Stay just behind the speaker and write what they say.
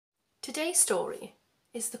Today's story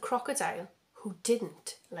is the crocodile who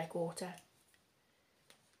didn't like water.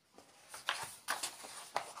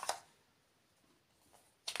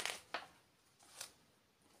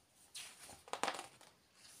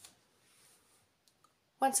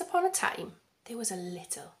 Once upon a time, there was a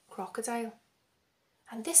little crocodile,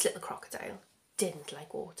 and this little crocodile didn't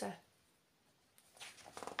like water.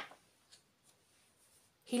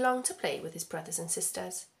 He longed to play with his brothers and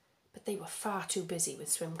sisters, but they were far too busy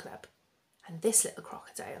with swim club, and this little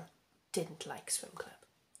crocodile didn't like swim club.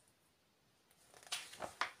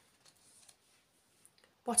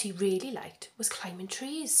 What he really liked was climbing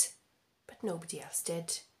trees, but nobody else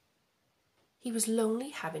did. He was lonely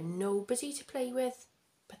having nobody to play with,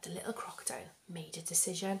 but the little crocodile made a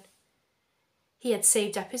decision. He had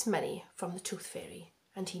saved up his money from the tooth fairy,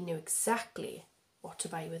 and he knew exactly what to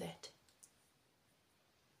buy with it.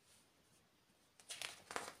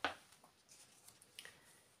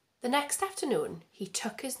 The next afternoon, he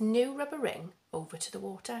took his new rubber ring over to the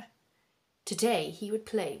water. Today, he would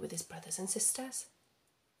play with his brothers and sisters.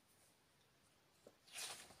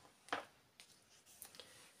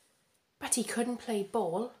 But he couldn't play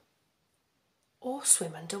ball or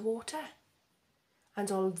swim underwater.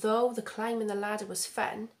 And although the climbing the ladder was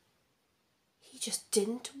fun, he just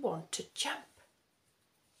didn't want to jump.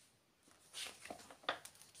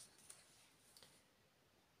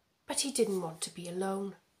 But he didn't want to be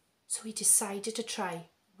alone. So he decided to try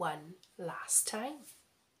one last time.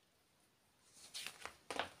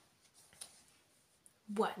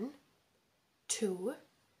 1, 2,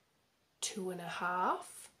 2.5,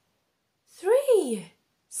 3.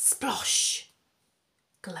 Splosh!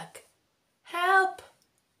 Glug! Help!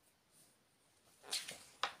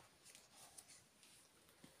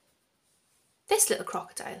 This little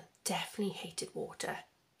crocodile definitely hated water.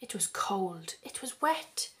 It was cold, it was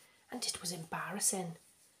wet, and it was embarrassing.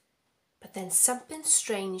 But then something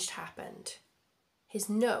strange happened. His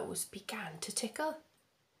nose began to tickle,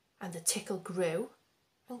 and the tickle grew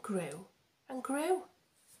and grew and grew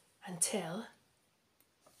until...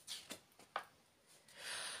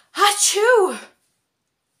 Achoo!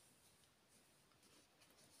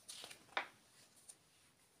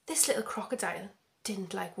 This little crocodile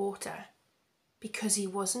didn't like water because he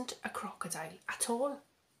wasn't a crocodile at all.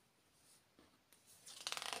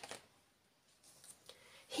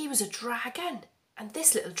 He was a dragon, and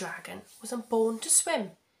this little dragon wasn't born to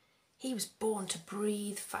swim. He was born to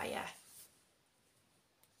breathe fire.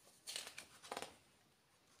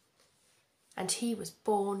 And he was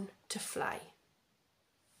born to fly.